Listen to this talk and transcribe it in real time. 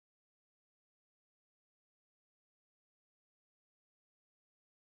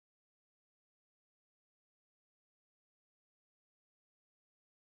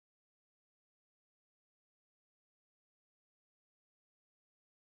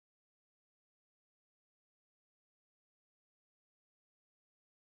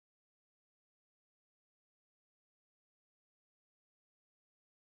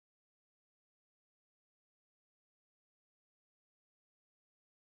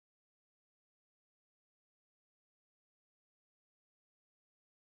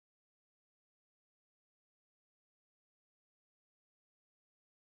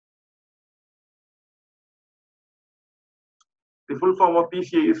The full form of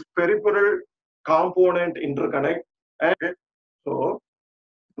PCI is Peripheral Component Interconnect. And so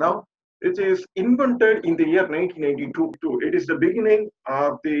now it is invented in the year 1992. It is the beginning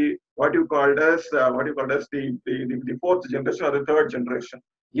of the what you called as the fourth generation or the third generation.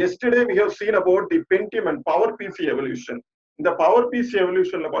 Yesterday we have seen about the Pentium and Power PC evolution. In the Power PC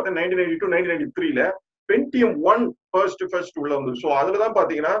evolution about the 1992-1993 Pentium 1 first உள்ள வந்து. So அதுல தான்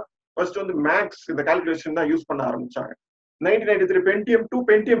பாத்தீங்கன்னா first வந்து Max இந்த calculation தான் use பண்ண ஆரம்பிச்சாங்க. 1993 Pentium 2,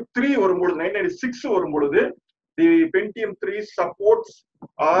 Pentium 3 வரும்பொழுது 1996 வரும்பொழுது the Pentium 3 supports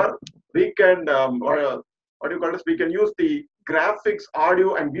or we can what do you call this? We can use the graphics, audio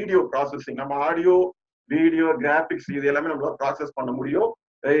and video processing. நம்ம audio, video, graphics இது எல்லாமே நம்மளால process பண்ண முடியும்.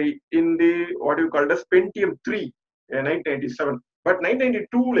 In the what do you call this? Pentium 3 1997. But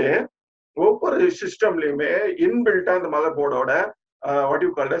 1992ல ஒவ்வொரு சிஸ்டம்லயுமே இன்பில்ட்டா அந்த mother போர்டோட what do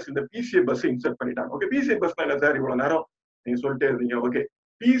you call this? இந்த PCI bus insert பண்ணிட்டாங்க. ஓகே, PCI bus என்ன சார் இவ்வளவு நேரம் நீங்க சொல்லிட்டே இருந்தீங்க. Okay,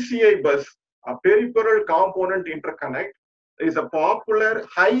 PCI bus, a peripheral component interconnect, is a popular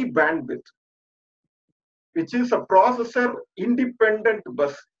high bandwidth, which is a processor independent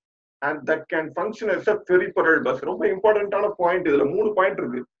bus and that can function as a peripheral bus. ரொம்ப இம்பார்ட்டன்டான point, இதுல 3 point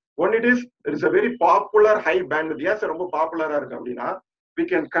இருக்கு. One, it is a very popular high bandwidth. Yes, ரொம்ப பாப்புலரா இருக்கு அப்படின்னா we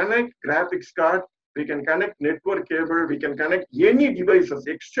can connect graphics card, we can connect network cable, we can connect any devices.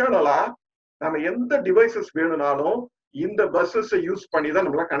 Externally நம்ம எந்த devices வேணும்னாலும் இந்த பஸ்ஸஸ் யூஸ் பண்ணி தான்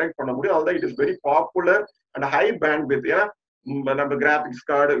நம்மளால கனெக்ட் பண்ண முடியும். அதுதான் it is very popular and high bandwidth. ஏன்னா நம்ம கிராபிக்ஸ்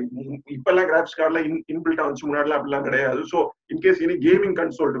கார்டு இப்பெல்லாம் கிராபிக்ஸ் கார்டுல இன்பில்ட்டா வந்துச்சு, முன்னாடிலாம் அப்படிலாம் கிடையாது. ஸோ இன்கேஸ் இனி கேமிங்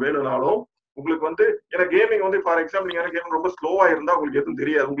கன்சோல் வேணும்னாலும் உங்களுக்கு வந்து, ஏன்னா கேமிங் வந்து ஃபார் எக்ஸாம்பிள் நீங்க கேமிங் ரொம்ப ஸ்லோவா இருந்தா உங்களுக்கு எதுவும்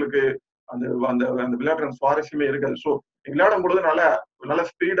தெரியாது, உங்களுக்கு அந்த அந்த அந்த விளையாடுற சுவாரஸ்யமே இருக்காது. ஸோ விளையாடும் பொழுது நல்ல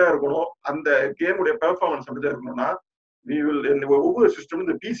ஸ்பீடா இருக்கணும், அந்த கேமுடைய பெர்ஃபார்மன்ஸ் அப்படிதான் இருக்கணும்னா we will in ஒவ்வொரு சிஸ்டம்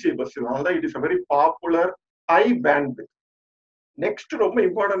இந்த PCI பஸ். அதனால it is a very popular high bandwidth. Next ரொம்ப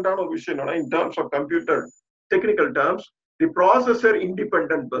இம்பார்ட்டன்டான ஒரு விஷயம் என்னன்னா, in terms of computer technical terms, the processor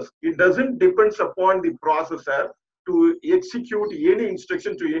independent bus. It doesn't depends upon the processor to execute any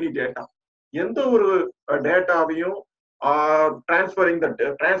instruction to any data. எந்த ஒரு டேட்டாவையும் transferring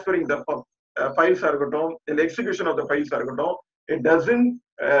the files இருக்கட்டும், the execution of the files இருக்கட்டும், it doesn't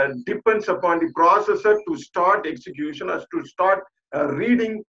depends upon the processor to start execution or to start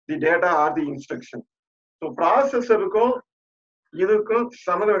reading the data or the instruction. So ப்ராசஸருக்கும் இதுக்கும்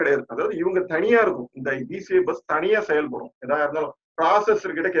சம்மந்தம் கிடையாது. அதாவது இவங்க தனியா இருக்கும், இந்த PCI பஸ் தனியா செயல்படும். எதா இருந்தாலும்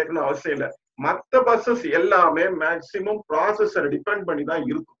ப்ராசஸர் கிட்ட கேட்கணும் அவசியம் இல்லை. மற்ற பஸ்ஸஸ் எல்லாமே மேக்சிமம் ப்ராசஸர் டிபெண்ட் பண்ணி தான்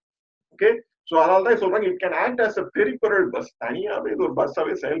இருக்கும். ஓகே, ஸோ அதனால தான் சொல்றாங்க it can act as a peripheral bus. தனியாவே இது ஒரு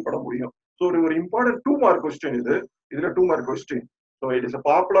பஸ்ஸாவே செயல்பட முடியும். ஸோ ஒரு இம்பார்ட்டன்ட் 2 மார்க் கொஸ்டின் இதுல 2 mark question. So it is a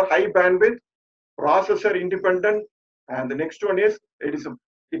popular high bandwidth, processor independent, and the next one is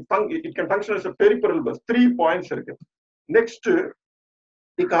it can function as a peripheral bus. 3 points இருக்கு. Next,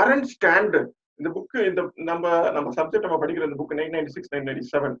 the current standard இந்த book, இந்த நம்ம subject நம்ம படிக்கிற இந்த book 1996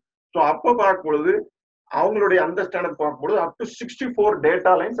 1997. So அப்போ பார்க்கும்பொழுது அவங்களுடைய அந்த ஸ்டாண்டர்ட் பார்க்கும்போது up to 64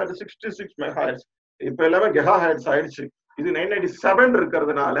 data lines at 66 megahertz. இப்போ எல்லாமே கிகாஹெர்ட்ஸ் ஆயிடுச்சு. இது 997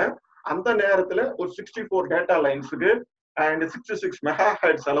 இருக்கிறதுனால அந்த நேரத்துல ஒரு 64 டேட்டா லைன்ஸுக்கு and 66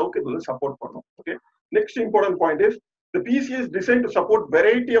 megahertz அளவுக்கு இது சப்போர்ட் பண்ணும். Okay, next important point is the PCI is designed to support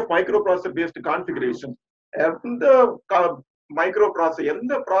variety of microprocessor based configurations. எந்த மைக்ரோப்ராசஸர்,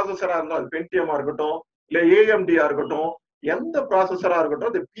 எந்த ப்ராசஸரா இருந்தாலும் பென்டியமா இருக்கட்டும் இல்ல AMD-ஆ இருக்கட்டும், எந்த ப்ராசஸரா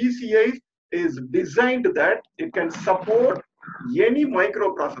இருக்கட்டும், the PCI is designed that it can support any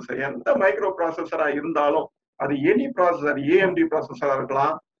microprocessor. எந்த மைக்ரோப்ராசஸரா இருந்தாலும் அது எனி ப்ராசஸர், AMD ப்ராசஸரா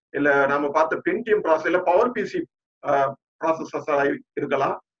இருக்கலாம், இல்ல நம்ம பார்த்த பென்டியம் ப்ராசஸர், இல்ல பவர் PC ப்ராசஸரா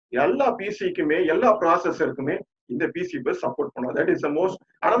இருக்கலாம். எல்லா பிசிக்குமே எல்லா ப்ராசஸருக்குமே இந்த PC bus சப்போர்ட் பண்ணும். That is the most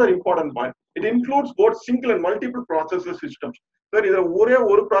another important point. It includes both single and multiple processor systems. Sir இதுல ஒரே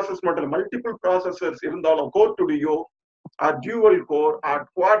ஒரு ப்ராசஸ் மட்டும் இல்ல, மல்டிபிள் ப்ராசஸர்ஸ் இருந்தாலும் core to deo R dual core R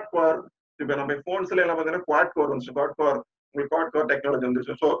quad core. இப்ப நம்ம போன்ஸ்ல எல்லாம் பார்த்தீங்கன்னா குவாட் கோர் வந்துச்சு, குவாட் கோர் டெக்னாலஜி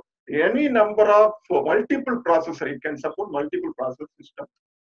வந்துச்சு. So any number of multiple processor it can support multiple process system.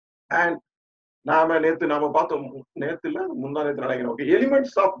 And நாம பார்த்தோம், நேத்துல முந்தா நேத்து நினைக்கிறோம். ஓகே,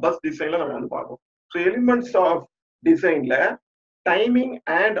 எலிமெண்ட்ஸ் ஆஃப் பஸ் டிசைன்ல நம்ம வந்து பார்ப்போம். ஸோ எலிமெண்ட்ஸ் ஆஃப் டிசைன்ல டைமிங்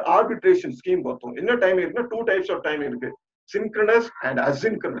அண்ட் ஆர்பிட்ரேஷன் ஸ்கீம் பார்த்தோம். என்ன டைமிங் இருக்குன்னா 2 டைப்ஸ் ஆஃப் டைமிங் இருக்கு, synchronous and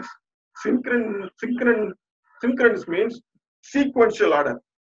asynchronous. Synchronous means sequential order,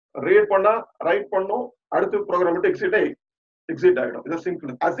 read பண்ணா ரைட் பண்ணும், அடுத்த ப்ரோக்ராம் மட்டும் எக்ஸிட் ஆகிடும். இது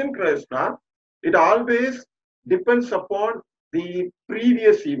synchronous. அசின்க்ரனஸ்னா it always depends upon the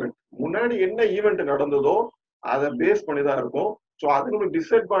previous event. முன்னாடி என்ன ஈவெண்ட் நடந்ததோ அதை பேஸ் பண்ணி தான் இருக்கும். ஸோ அது நமக்கு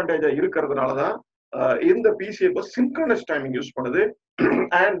டிஸ்அட்வான்டேஜா இருக்கிறதுனாலதான் இந்த PCI bus synchronous timing use பண்ணுது.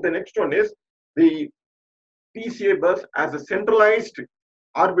 And the next one is the PCI bus as a centralized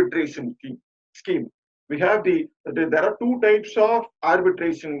arbitration scheme. We have there are two types of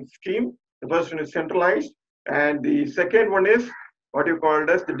arbitration scheme. The first one is centralized, and the second one is what you called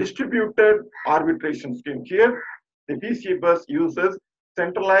as the distributed arbitration scheme. Here, the PCI bus uses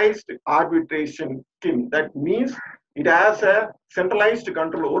centralized arbitration scheme. That means it has a centralized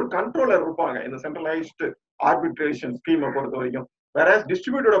control or controller in the centralized arbitration scheme. Whereas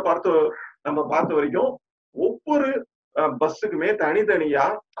distributed ஒவ்வொரு பஸ்ஸுக்குமே தனித்தனியா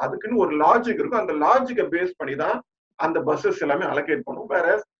அதுக்குன்னு ஒரு logic இருக்கும். அந்த லாஜிக்கை base பண்ணி தான் அந்த பஸ்ஸஸ் எல்லாமே அலோகேட் பண்ணும். வேற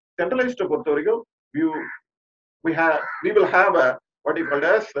சென்ட்ரலைஸ்ட பொறுத்த வரைக்கும் we will have a what you call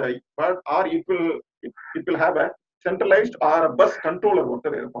as or it will have a centralized or a bus controller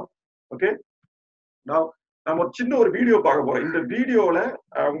ஒருத்தர் இருப்பான். ஓகே, now நம்ம ஒரு சின்ன ஒரு வீடியோ பார்க்க போறோம். இந்த வீடியோல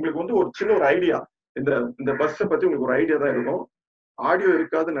உங்களுக்கு வந்து ஒரு சின்ன ஒரு ஐடியா, இந்த பஸ்ஸை பத்தி உங்களுக்கு ஒரு ஐடியா தான் இருக்கும். ஆடியோ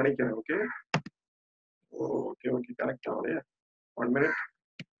இருக்காதுன்னு நினைக்கிறேன். ஓகே ஓகே ஓகே கனெக்ட் ஆகலையா? 1 minute.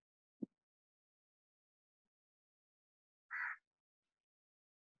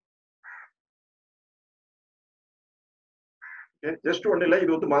 ஜஸ்ட் ஒன்றும் இல்லை,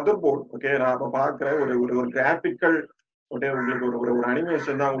 இது வந்து மதர் போர்டு. ஓகே, நான் இப்போ பார்க்குற ஒரு கிராஃபிக்கல் உங்களுக்கு ஒரு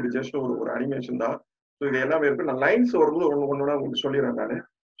அனிமேஷன் தான். உங்களுக்கு ஜஸ்ட் ஒரு அனிமேஷன் தான். ஸோ இது எல்லாமே இருக்கு. நான் லைன்ஸ் வரும்போது ஒன்று உங்களுக்கு சொல்லிடுறேன் நான்.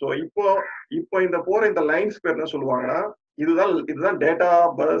 ஸோ இப்போ இந்த போற இந்த லைன்ஸ் பேர் என்ன சொல்லுவாங்கன்னா, இதுதான் டேட்டா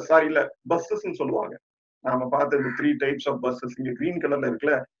பஸ், சாரி இல்ல பஸ்ஸஸ்ன்னு சொல்லுவாங்க. நாம பார்த்த இந்த 3 types ஆஃப் பஸ்ஸஸ் இங்க கிரீன் கலர்ல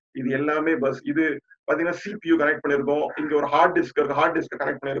இருக்குல்ல, இது எல்லாமே பஸ். இது பாத்தீங்கன்னா CPU கனெக்ட் பண்ணிருக்கோம். இங்க ஒரு ஹார்ட் டிஸ்க் இருக்கு, ஹார்ட் டிஸ்க்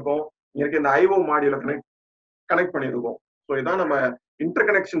கனெக்ட் பண்ணிருக்கோம். இங்க இருக்க இந்த IO மாடியூல கனெக்ட் பண்ணிருக்கோம். ஸோ இதான் நம்ம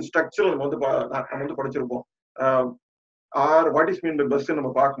இன்டர்கனெக்ஷன் ஸ்ட்ரக்சர் நம்ம வந்து படிச்சிருப்போம். R what is mean by bus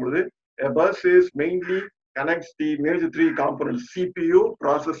நம்ம பார்க்கும்போது, bus is mainly connects the major 3 components: CPU,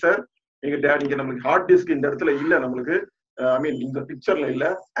 processor. இங்க நமக்கு ஹார்ட் டிஸ்க் இந்த இடத்துல இல்ல, நம்மளுக்கு ஐ மீன் இந்த பிக்சர்ல இல்ல,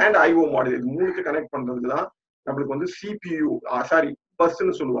 அண்ட் IO மாடியூல். இது மூணுக்கு கனெக்ட் பண்றதுக்கு தான் நம்மளுக்கு வந்து CPU சாரி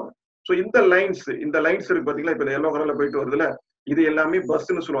பஸ்ன்னு சொல்லுவாங்க. ஸோ இந்த லைன்ஸ் இருக்கு பாத்தீங்களா, இப்ப எல்லோ கலர்ல போயிட்டு வருதுல, இது எல்லாமே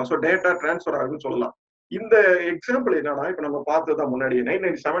பஸ்ன்னு சொல்லுவாங்க. ஸோ டேட்டா டிரான்ஸ்ஃபர் ஆகுதுன்னு சொல்லலாம். இந்த எக்ஸாம்பிள் என்னன்னா, இப்ப நம்ம பார்த்ததான் முன்னாடி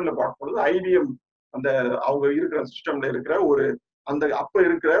 1997ல பார்க்கும்போது IBM அந்த அவங்க இருக்கிற சிஸ்டம்ல இருக்கிற அப்ப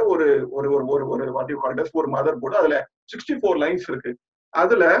இருக்கிற ஒரு மதர் போர்டு, அதுல 64 லைன்ஸ் இருக்கு.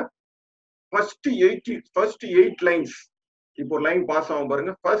 அதுல ஃபர்ஸ்ட் 8 லைன்ஸ், இப்போ ஒரு லைன் பாஸ் ஆகும்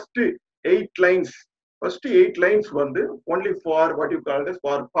பாருங்க. ஃபர்ஸ்ட் 8 லைன்ஸ் வந்து only for what you call this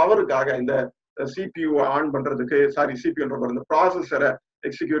for பவருக்காக, இந்த CPU ஆன் பண்றதுக்கு, சாரி CPU இந்த ப்ராசஸரை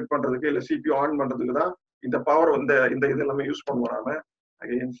எக்ஸிக்யூட் பண்றதுக்கு, இல்ல CPU ஆன் பண்றதுக்கு தான் இந்த பவர் வந்து இந்த இது எல்லாமே யூஸ் பண்ணுவோம் நாம.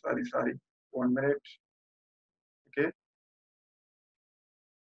 Again sorry 1 minute. Okay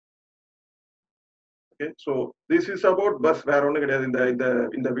so this is about bus. வேற ஒன்றும் கிடையாது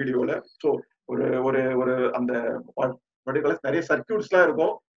இந்த வீடியோல. ஸோ ஒரு அந்த நிறைய சர்க்யூட்ஸ்லாம்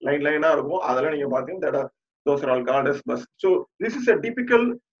இருக்கும், லைனா இருக்கும். அதெல்லாம் நீங்க பாத்தீங்கன்னா those are all called as bus. So this is a typical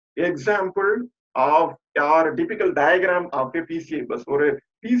example of or a typical diagram of a PCI bus. ஒரு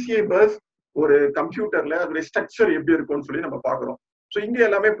PCI bus ஒரு கம்ப்யூட்டர்ல அதோட ஸ்ட்ரக்சர் எப்படி இருக்கும்னு சொல்லி நம்ம பாக்குறோம். ஸோ இங்க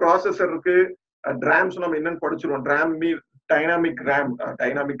எல்லாமே ப்ராசஸர் இருக்கு, ரேம்ஸ் நம்ம என்னன்னு படிச்சிருவோம். dynamic RAM.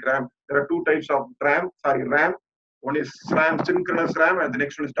 There are 2 types of RAM. One is synchronous RAM and the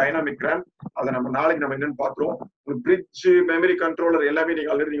next one is dynamic RAM. அதை நம்ம நாளைக்கு நம்ம என்னன்னு பாக்குறோம். பிரிட்ஜ், மெமரி கண்ட்ரோலர் எல்லாமே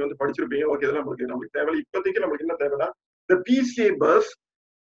நீங்க ஆல்ரெடி நீங்க வந்து படிச்சிருப்பீங்க. ஓகே, இதெல்லாம் நமக்கு தேவை. இப்போதைக்கு நமக்கு என்ன தேவைன்னா, the PCI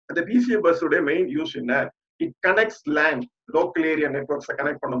bus உடைய மெயின் யூஸ் என்ன? It connects LAN, local area networks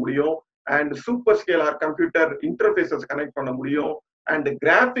connect பண்ண முடியும், and super scalar computer interfaces connect பண்ண முடியும், and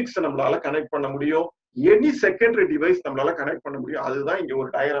graphics நம்மளால கனெக்ட் பண்ண முடியும், எனி செகண்டரி டிவைஸ் நம்மளால கனெக்ட் பண்ண முடியும். அதுதான் இங்க ஒரு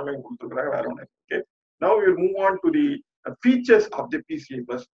டயக்ராமே கொடுத்துருக்காங்க, வேற ஒண்ணு. Okay, now we will move on to the features of the PCI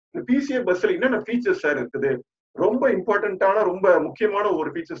bus. இந்த PCI பஸ்ல என்னென்ன ஃபீச்சர்ஸ் இருக்குது, ரொம்ப இம்பார்ட்டன்டான ரொம்ப முக்கியமான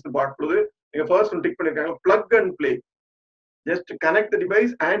ஒரு ஃபீச்சர்ஸ் பார்க்கும்போது, நீங்க ஃபர்ஸ்ட் ஒன் டிக் பண்ணிருக்காங்க, plug and play. Just connect the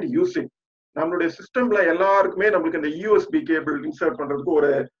device and use it. நம்மளுடைய சிஸ்டம்ல எல்லாருக்குமே நம்மளுக்கு இந்த USB கேபிள் இன்சர்ட் பண்றதுக்கு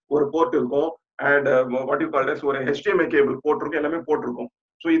ஒரு போர்ட் இருக்கும், and what you call as ஒரு HDMI கேபிள் போட்டிருக்கும், எல்லாமே போட்டிருக்கும்.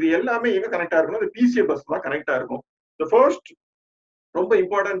 ஸோ இது எல்லாமே எங்க கனெக்டா இருக்கும், இந்த PCI பஸ் தான் கனெக்டா இருக்கும். த ஃபர்ஸ்ட் ரொம்ப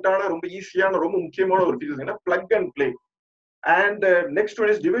இம்பார்ட்டன்டான, ரொம்ப ஈஸியான, ரொம்ப முக்கியமான ஒரு ஃபீச்சர் என்ன, plug and play. And next one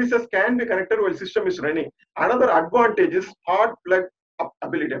is devices can be connected while system is running. Another advantage is hard plug up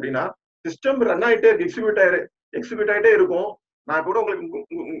ability. அப்படின்னா சிஸ்டம் ரன் ஆயிட்டே எக்ஸிக்யூட் ஆயிட்டே இருக்கும். நான் கூட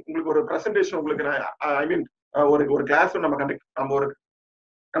உங்களுக்கு ஒரு பிரசன்டேஷன் உங்களுக்கு ஐ மீன் ஒரு கிளாஸ் நம்ம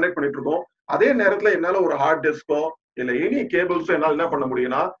கனெக்ட் பண்ணிட்டு இருக்கோம். அதே நேரத்துல என்னால ஒரு ஹார்ட் டிஸ்கோ இல்ல எனி கேபிள்ஸோ என்னால என்ன பண்ண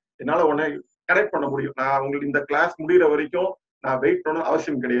முடியும்னா, என்னால உடனே கனெக்ட் பண்ண முடியும். நான் உங்களுக்கு இந்த கிளாஸ் முடிகிற வரைக்கும் நான் வெயிட் பண்ணணும்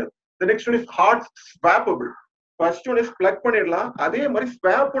அவசியம் கிடையாது. The next one is hard swappable. First one is plug பண்ணிடலாம், அதே மாதிரி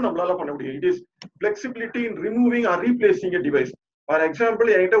ஸ்வாப்பும் நம்மளால பண்ண முடியும். It is flexibility in removing or replacing a device. For example,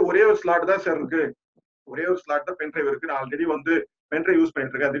 என்கிட்ட ஒரே ஒரு ஸ்லாட் தான் சார் இருக்கு, ஒரே ஒரு ஸ்லாட்ல பென் டிரைவ் இருக்கு. நான் ஆல்ரெடி வந்து பென் டிரைவ் யூஸ்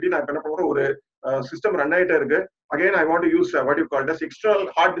பண்ணிட்டு இருக்கேன். திடீர்னு நான் என்ன பண்ணுறேன், ஒரு சிஸ்டம் ரன் ஆயிட்டே இருக்கு. Again I want to use what you call as external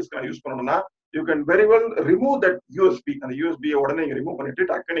hard disk நான் யூஸ் பண்ணணும்னா you can very well remove that USB. அந்த யூஎஸ்பியை உடனே நீங்க ரிமூவ் பண்ணிட்டு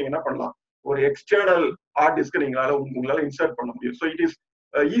டக்கு நீங்க என்ன பண்ணலாம், ஒரு எக்ஸ்டர்னல் ஹார்ட் டிஸ்க் உங்களால இன்சர்ட் பண்ண முடியும். So it is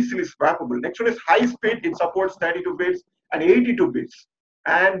easily swappable. Next one is high speed. It supports 32 bits and 82 bits.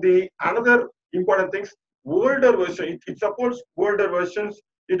 And the another important things, older version, it supports older versions.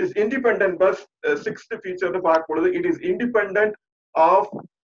 It is independent bus. Sixth feature of the it is independent of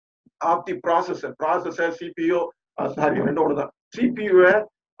the processor. CPU, CPU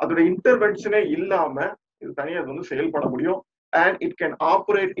அதோட இன்டர்வென்ஷனே இல்லாம இது தனியா வந்து செயல்பட முடியும். And it can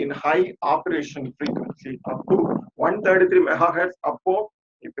operate in high operation frequency up to 133 megahertz. அப்போ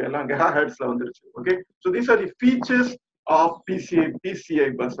இப்ப எல்லாம் gigahertzல வந்துருச்சு. Okay, so these are the features of PCI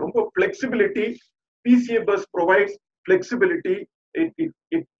bus. ரொம்ப flexibility. PCI bus provides flexibility.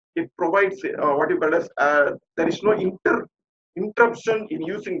 It provides what you call as there is no interruption in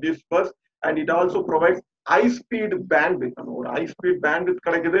using this bus, and it also provides high speed bandwidth. Or high speed bandwidth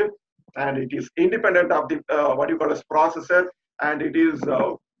கிடைக்குது, and it is independent of the what you call as processor, and it is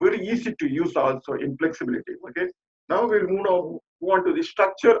very easy to use also in flexibility. Okay, now we'll move on to the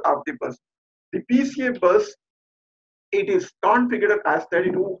structure of the bus. The PCI bus, it is configured as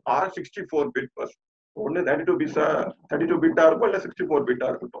 32 or 64 bit bus. ஒன்னு 32 பிட்டா இருக்கும், இல்ல 64 பிட்டா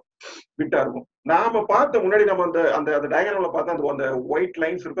இருக்கும். நாம பார்த்த முன்னாடி நம்ம அந்த டயக்ராம்ல பார்த்தா அந்த ஒயிட்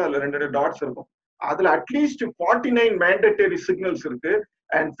லைன்ஸ் இருக்கும், அதுல 2 டாட்ஸ் இருக்கும். அதுல அட்லீஸ்ட் 49 மேண்டேட்டரி சிக்னல்ஸ் இருக்கு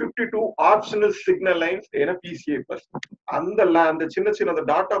and 52 ஆப்ஷனல் சிக்னல் லைன்ஸ் ஏன்னா PCI பஸ். அந்த சின்ன அந்த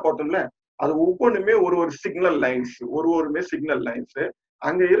டாட்டா பார்த்தோம்ல, அது ஒவ்வொன்றுமே ஒரு சிக்னல் லைன்ஸ், ஒருமே சிக்னல் லைன்ஸ்.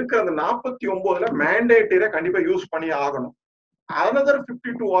 அங்க இருக்கிற அந்த 49ல மேண்டேட்டரியா கண்டிப்பா யூஸ் பண்ணி ஆகணும். Another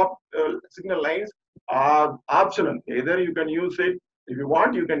 52 signal lines are optional. Either you can use it, if you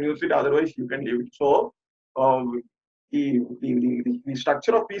want you can use it, otherwise you can leave it. So the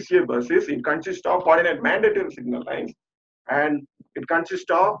structure of PCI bus is, it consists of 49 mandatory signal lines, and it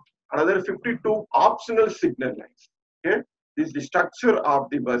consists of another 52 optional signal lines. Okay, this is the structure of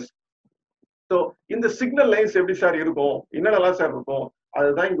the bus. So in the signal lines எப்படி sir இருக்கும், என்னென்னலாம் sir இருக்கும்,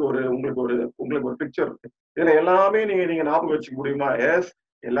 அதுதான் இங்க உங்களுக்கு ஒரு picture இருக்கு. இதுல எல்லாமே நீங்க ஞாபகம் வச்சுக்க முடியுமா? எஸ்,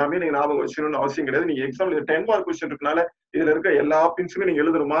 எல்லாமே நீங்க ஞாபகம் வச்சுக்கணும்னு அவசியம் கிடையாது. நீங்க எக்ஸாம்ல 10 மார்க் கொஸ்டின் இருக்கனால இதுல இருக்க எல்லா பின்ஸுமே நீங்க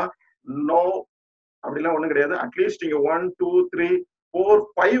எழுதணுமா? நோ, அப்படிலாம் ஒண்ணும் கிடையாது. அட்லீஸ்ட் நீங்க 1 2 3 4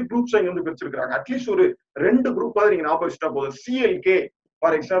 5 குரூப்ஸ் இங்க வந்து பிரிச்சிருக்காங்க. அட்லீஸ்ட் ஒரு 2 குரூப்பாவது நீங்க ஞாபகம் வச்சுட்டா போதும். சிஎல்கே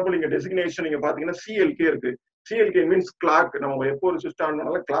ஃபார் எக்ஸாம்பிள், நீங்க டெசிக்னேஷன் நீங்க பாத்தீங்கன்னா சிஎல்கே இருக்கு. சிஎல்கே மீன்ஸ் கிளாக். நம்ம எப்போ ஒரு சிஸ்டம்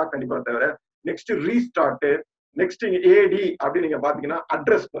ஆனாலும் கிளாக் கண்டிப்பா தேவை. நெக்ஸ்ட் ரீஸ்டார்ட், நெக்ஸ்ட் ஏடி அப்படி நீங்க பாத்தீங்கன்னா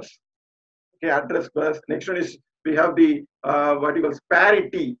address bus. Okay, address bus. Next one is we have the what you call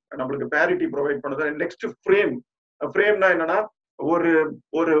parity. நம்மளுக்கு parity ப்ரொவைட் பண்ணுது. நெக்ஸ்ட் ஃப்ரேம்னா என்னன்னா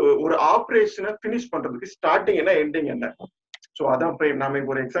ஒரு ஆபரேஷனை ஃபினிஷ் பண்றதுக்கு ஸ்டார்டிங் என்ன எண்டிங் என்ன, சோ அதான் ஃப்ரேம். நாம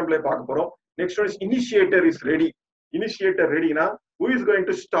இப்போ ஒரு எக்ஸாம்பிளே பார்க்க போறோம். Next one is initiator is ready. Initiator ரெடினா who is going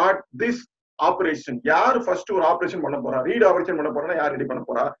to start this operation? யார் ஃபர்ஸ்ட் ஒரு ஆபரேஷன் பண்ண போறா, ரீட் ஆபரேஷன் பண்ண போறா, யார் ரெடி பண்ண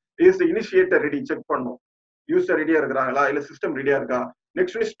போறா? is the initiator ready? Check பண்ணும் யூசர் ரெடியா இருக்காங்களா, இல்ல சிஸ்டம் ரெடியா இருக்கா.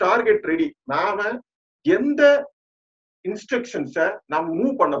 Next one is target ready. நாம எந்த இன்ஸ்ட்ரக்ஷன்ஸை நாம்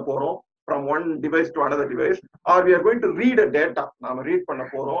மூவ் பண்ண போறோம் from one device to another device, or we are going to read a data, நாம ரீட் பண்ண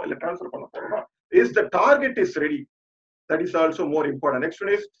போறோம் இல்ல ட்ரான்ஸ்ஃபர் பண்ண போறோம். is the target is ready? that is also more important. Next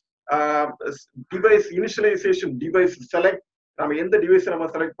one is device initialization, device select. நாம எந்த device நம்ம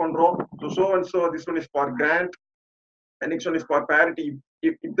select பண்றோம். so and so this one is for grant, and next one is for parity.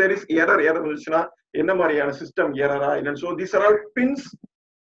 if there is error வந்துச்சுன்னா என்ன மாதிரியான system எரரா இல்ல. so these are all pins,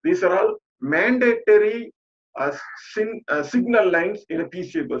 these are all mandatory signal lines in a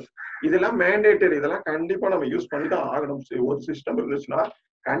PCI bus. இதெல்லாம் mandatory, இதெல்லாம் கண்டிப்பா நம்ம use பண்ணி தான் ஆகணும். ஒரு சிஸ்டம் இருந்துச்சுன்னா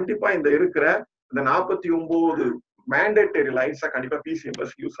கண்டிப்பா இந்த இருக்கிற இந்த 49 மேண்டேட்டரி லைன்ஸா கண்டிப்பா PCI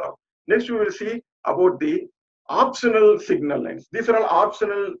bus யூஸ் ஆகும். Next we will see about the optional signal lines. These are all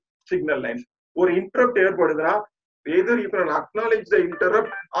optional signal lines. ஒரு interrupt ஏற்படுதுன்னா either you can acknowledge the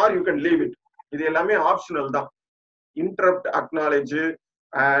interrupt or you can leave it. இது எல்லாமே optional தான். interrupt, acknowledge,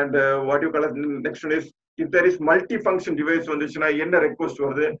 and what you call it. next one is if there is multi-function device வந்துச்சுன்னா என்ன request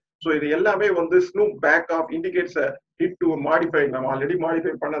வருது. So இது எல்லாமே வந்து Snoop back of indicates hit to modify. நம்ம ஆல்ரெடி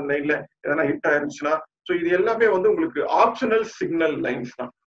மாடிஃபை பண்ண அந்த லைன்ல எதனா ஹிட் ஆயிருந்துச்சுன்னா ஸோ இது எல்லாமே வந்து உங்களுக்கு ஆப்ஷனல் சிக்னல் லைன்ஸ்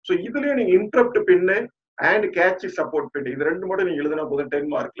தான். ஸோ இதுலயும் நீங்க interrupt pin and catch support பின், இது ரெண்டு மட்டும் நீங்க எழுதினா போதும் 10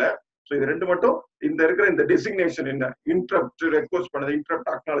 மார்க்ல. ஸோ இது ரெண்டு மட்டும் இந்த இருக்கிற இந்த டெசிக்னேஷன் என்ன, இன்டரப்ட் ரெக்வெஸ்ட் பண்ணது, இன்டரப்ட்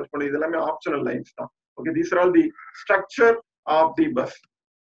அக்னாலஜ் பண்ணது, இது எல்லாமே ஆப்ஷனல் லைன்ஸ் தான். Okay, these are all the structure of the bus.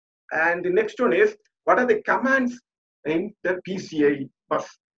 And the next one is what are the commands in the PCI bus.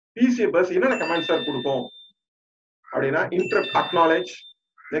 PCI bus என்னென்ன commands sir கொடுக்கும் அப்படின்னா interrupt acknowledge,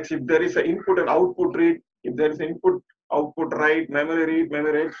 Next, if there is an input and output read, if there is input, output write, memory read,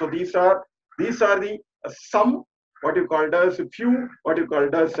 memory write. So these are the some what you call as few what you call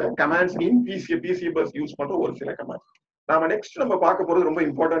as commands in PCI bus use பண்ற ஒரு சில commands. நாம next நம்ம பார்க்க போறது ரொம்ப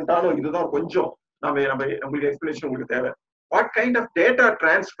இம்பார்ட்டன்ட்டான இதுதான் கொஞ்சம் உங்களுக்கு எக்ஸ்பிளனேஷன் உங்களுக்கு தேவை. What kind of data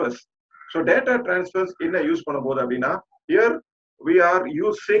transfers? So data transfers என்ன யூஸ் பண்ண போகுது அப்படின்னா here we are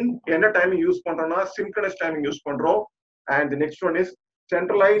using என்ன டைமிங் யூஸ் பண்றோம்னா synchronous timing யூஸ் பண்றோம். And the next one is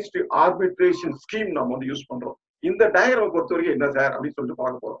centralized arbitration scheme நம்ம வந்து யூஸ் பண்றோம். இந்த டயக்ராம் பொறுத்த வரைக்கும் என்ன சார் அப்படின்னு சொல்லிட்டு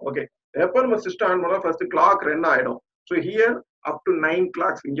பார்க்க போறோம். ஓகே, எப்போ நம்ம சிஸ்டம் ஆன் பண்ணா ஃபர்ஸ்ட் கிளாக் ரன் ஆயிடும். So here up to 9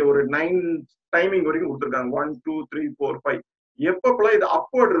 clocks இங்க ஒரு 9 டைமிங் வரைக்கும் கொடுத்துருக்காங்க. 1 2 3 4 5. எப்பப்பெல்லாம் இது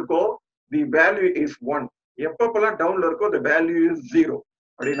அப்வர்ட் இருக்கோ தி வேல்யூ இஸ் 1. எப்பப்பெல்லாம் டவுன்ல இருக்கோ தி வேல்யூ இஸ் 0.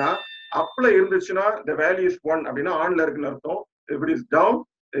 அப்படின்னா அப்ல இருந்துச்சுன்னா தி வேல்யூ இஸ் 1 அப்படின்னா ஆன்ல இருக்குன்னு அர்த்தம். If it is down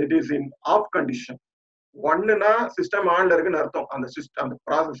it is in of condition. 1னா system ஆன்ல இருக்குன்னு அர்த்தம். அந்த சிஸ்டம் அந்த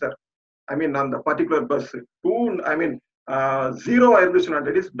ப்ராசஸர் ஐ மீன் அந்த பர்டிகுலர் பஸ் 2 ஐ மீன் 0 இருந்துச்சுன்னா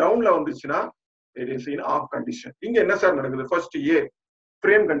இட் இஸ் டவுன்ல வந்துச்சுன்னா it is in of condition. இங்க என்ன சார் நடக்குது? ஃபர்ஸ்ட் ஏ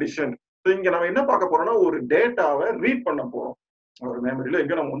ஃப்ரேம் கண்டிஷன். இங்க நம்ம என்ன பார்க்க போறோம்னா ஒரு டேட்டாவை ரீட் பண்ண போறோம். ஒரு மெமரியில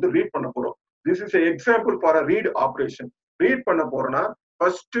எங்க நம்ம வந்து ரீட் பண்ண போறோம். This is example for a read operation. Read பண்ண போறோம்னா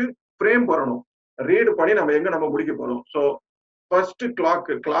ஃபர்ஸ்ட் ஃப்ரேம் வரணும். ரீட் பண்ணி நம்ம எங்க நம்ம முடிக்க போறோம். So first clock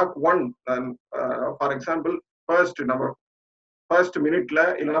 1 for example first மினிட்ல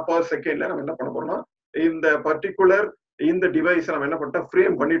இல்லைன்னா ஃபர்ஸ்ட் செகண்ட்ல நம்ம என்ன பண்ண போறோம்னா இந்த பர்டிகுலர் இந்த டிவைஸ் நம்ம என்ன பண்ணிட்டோம்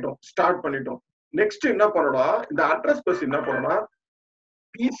ஃப்ரேம் பண்ணிட்டோம், ஸ்டார்ட் பண்ணிட்டோம். நெக்ஸ்ட் என்ன பண்ணணும், இந்த அட்ரஸ் பஸ் என்ன பண்ணணும்னா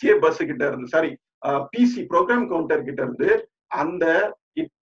பிசிஏ பஸ் கிட்ட இருந்து சாரி பிசி ப்ரோக்ராம் கவுண்டர் கிட்ட இருந்து அந்த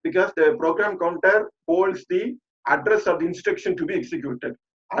because the program counter holds the address of the instruction to be executed.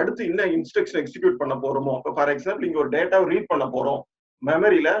 அடுத்து என்ன இன்ஸ்ட்ரக்ஷன் எக்ஸிக்யூட் பண்ண போறோமோ, ஃபார் எக்ஸாம்பிள் இங்க ஒரு டேட்டாவை ரீட் பண்ண போறோம்.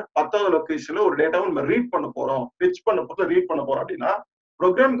 மெமரியில 10வது லொகேஷன்ல ஒரு டேட்டாவை நம்ம ரீட் பண்ண போறோம், பிச் பண்ண போது ரீட் பண்ண போறோம் அப்படின்னா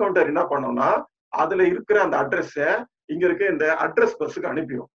ப்ரோக்ராம் கவுண்டர் என்ன பண்ணோம்னா அதுல இருக்கிற அந்த அட்ரஸ இங்க இருக்க இந்த அட்ரஸ் பஸ்ஸுக்கு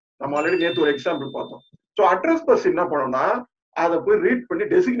அனுப்பிடும். நம்ம ஆல்ரெடி நேற்று ஒரு எக்ஸாம்பிள் பார்த்தோம். ஸோ அட்ரஸ் பஸ் என்ன பண்ணோம்னா அதை போய் ரீட் பண்ணி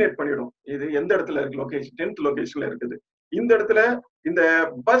டெசிக்னேட் பண்ணிடும். இது எந்த இடத்துல இருக்கு, லொகேஷன் 10th லொகேஷன்ல இருக்குது. இந்த இடத்துல இந்த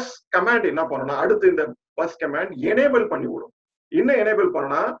பஸ் கமாண்ட் என்ன பண்ணணும்னா அடுத்து இந்த பஸ் கமாண்ட் எனேபிள் பண்ணி விடும். என்ன எனேபிள்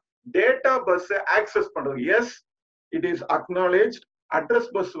பண்ணா டேட்டா பஸ் ஆக்சஸ் பண்றது. S it is acknowledge. Address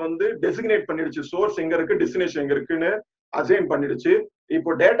bus வந்து டெசிக்னேட் பண்ணிடுச்சு, சோர்ஸ் எங்க இருக்கு டெஸ்டினேஷன் எங்க இருக்குன்னு அசைன் பண்ணிடுச்சு.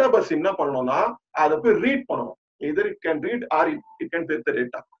 இப்போ டேட்டா பஸ் என்ன பண்ணணும்னா அதை போய் ரீட் பண்ணணும். எதர் it can read R it can per the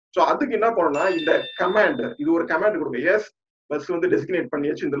data. So அதுக்கு என்ன பண்ணணும்னா இந்த கமாண்ட், இது ஒரு கமாண்ட் கொடுங்க. எஸ் பஸ் வந்து டெசிக்னேட்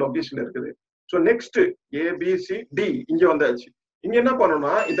பண்ணியாச்சு, இந்த லொகேஷன்ல இருக்குது. ஸோ நெக்ஸ்ட் ஏபிசிடி இங்க வந்தாச்சு. இங்க என்ன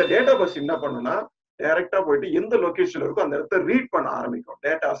பண்ணணும்னா இந்த டேட்டா பஸ் என்ன பண்ணணும்னா டைரக்டா போயிட்டு எந்த லொகேஷன்ல இருக்கோ அந்த இடத்த ரீட் பண்ண ஆரம்பிக்கும்,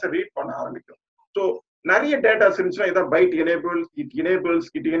 டேட்டாஸை ரீட் பண்ண ஆரம்பிக்கும். ஸோ நிறைய டேட்டாஸ் இருந்துச்சுன்னா இதான் பைட் எனேபிள்ஸ், இட்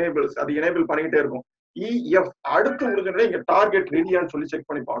எனேபிள்ஸ் அது எனேபிள் பண்ணிக்கிட்டே இருக்கும். இஎஃப் அடுத்து முடிஞ்சோடனே இங்க டார்கெட் ரெடியான்னு சொல்லி செக்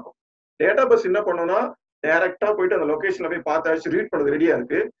பண்ணி பார்க்கும். டேட்டா பஸ் என்ன பண்ணணும்னா டைரக்டா போயிட்டு அந்த லொகேஷன்ல போய் பார்த்தாச்சு ரீட் பண்ணது ரெடியா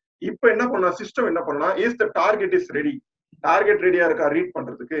இருக்கு. இப்போ என்ன பண்ணா சிஸ்டம் என்ன பண்ணா is the target is ready, target ரெடியா இருக்கா ரீட்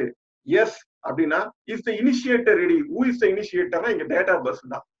பண்றதுக்கு. எஸ் அப்படின்னா is the initiator ready. Who is the இனிஷியேட்டர்னா இங்க டேட்டா பஸ்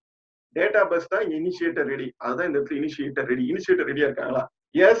தான். டேட்டா பஸ் தான் இங்க இனிஷியேட்டர் ரெடி. அதுதான் இந்த இடத்துல இனிஷியேட்டர் ரெடி. இனிஷியேட்டர் ரெடியா இருக்காங்களா?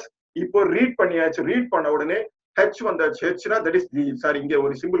 எஸ். இப்போ ரீட் பண்ணியாச்சு. ரீட் பண்ண உடனே ஹெச் வந்தாச்சு. ஹெச்னா தட் இஸ் தி சாரி இங்க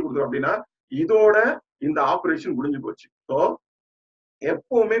ஒரு சிம்பிள் கொடுத்தோம் அப்படின்னா இதோட இந்த ஆபரேஷன் முடிஞ்சு போச்சு. ஸோ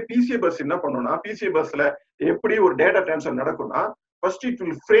எப்பவுமே பிசிஐ பஸ் என்ன பண்ணணும்னா பிசிஐ பஸ்ல எப்படி ஒரு டேட்டா டிரான்ஸ்ஃபர் நடக்கும்னா first it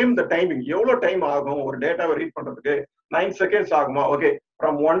will frame the timing. எவ்வளவு டைம் ஆகும் ஒரு டேட்டாவை ரீட் பண்றதுக்கு? 9 செகண்ட்ஸ் ஆகுமா? ஓகே,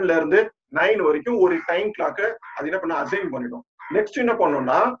 ஃப்ரம் 1ல இருந்து 9 வரைக்கும் ஒரு டைம் கிளாக்க அது என்ன பண்ண அசைன் பண்ணிடும். நெக்ஸ்ட் என்ன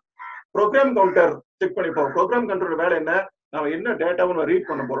பண்ணணும்னா ப்ரோக்ராம் கவுண்டர் செக் பண்ணிப்போம். ப்ரோக்ராம் கவுண்டர் வேலை என்ன, நம்ம என்ன டேட்டாவை ரீட்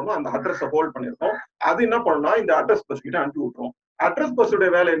பண்ண போறோமோ அந்த அட்ரஸை ஹோல்ட் பண்ணிருக்கோம். அது என்ன பண்ணணும்னா இந்த அட்ரஸ் பஸ் கிட்ட அனுப்பி விட்டுரும். அட்ரஸ் பஸ்ஸோட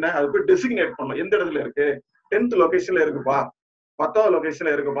வேலை என்ன, அது போய் டெசிக்னேட் பண்ணணும். எந்த இடத்துல இருக்கு, 10th லொகேஷன்ல இருக்குப்பா, 10வது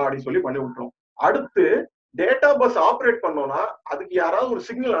லொகேஷன்ல இருக்குப்பா அப்படின்னு சொல்லி பண்ணி விட்டுரும். அடுத்து டேட்டா பஸ் ஆப்ரேட் பண்ணோம்னா அதுக்கு யாராவது ஒரு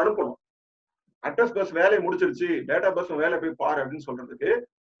சிக்னல் அனுப்பணும். அட்ரஸ் பஸ் வேலையை முடிச்சிருச்சு, டேட்டா பஸ் வேலை போய் பாரு அப்படின்னு சொல்றதுக்கு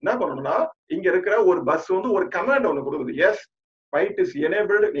என்ன பண்ணணும்னா இங்க இருக்கிற ஒரு பஸ் வந்து ஒரு கமாண்ட் ஒண்ணு கொடுக்குது. S byte is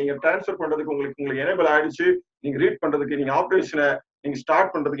enabled. நீங்க டிரான்ஸ்ஃபர் பண்றதுக்கு உங்களுக்கு எனேபிள் ஆயிடுச்சு, நீங்க ரீட் பண்றதுக்கு நீங்க ஆப்ரேஷனை நீங்க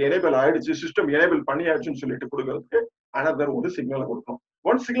ஸ்டார்ட் பண்றதுக்கு எனேபிள் ஆயிடுச்சு, சிஸ்டம் எனேபிள் பண்ணியாச்சுன்னு சொல்லிட்டு கொடுக்கறதுக்கு அனதர் ஒரு சிக்னலை கொடுக்கணும்.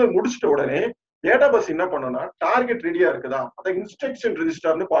 ஒன் சிக்னல் முடிச்சிட்ட உடனே டேட்டா பஸ் என்ன பண்ணணும்னா டார்கெட் ரெடியா இருக்குதா, அதை இன்ஸ்ட்ரக்ஷன்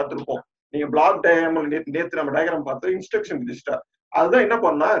ரெஜிஸ்டர்னு பார்த்துருப்போம். நீங்க பிளாக் டயக்ராம் நேற்று நம்ம டயக்ராம் பார்த்து இன்ஸ்ட்ரக்ஷன் ரெஜிஸ்டர் அதுதான் என்ன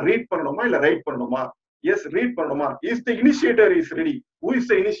பண்ணா ரீட் பண்ணணுமா இல்ல ரைட் பண்ணணுமா? எஸ் ரீட் பண்ணணுமா. Is the initiator is ready. Who is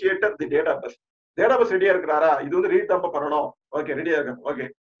the initiator? The data bus. Data bus ரெடியா இருக்கிறாரா? இது வந்து ரீட் தான் பண்ணணும். ஓகே ரெடியா இருக்கு. ஓகே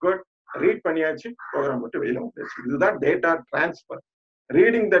குட், ரீட் பண்ணியாச்சு, ப்ரோக்ராம் விட்டு வெளியில வந்துச்சு. இதுதான் data transfer.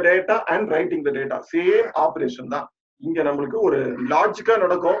 Reading the data and writing the data same operation தான். இங்க நம்மளுக்கு ஒரு லாஜிக்கா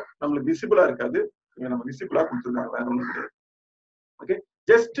நடக்கும், நம்மளுக்கு விசிபிளா இருக்காது. இங்க நம்ம விசிபிளா கொடுத்துருக்காங்க, வேற ஒண்ணும் கிடையாது. ஓகே,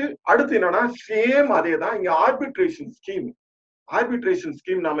 ஜஸ்ட் அடுத்து என்னன்னா சேம் அதே தான் இங்க ஆர்பிட்ரேஷன்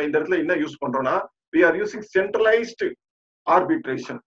ஸ்கீம் நம்ம இந்த இடத்துல என்ன யூஸ் பண்றோம்னா we are using centralized arbitration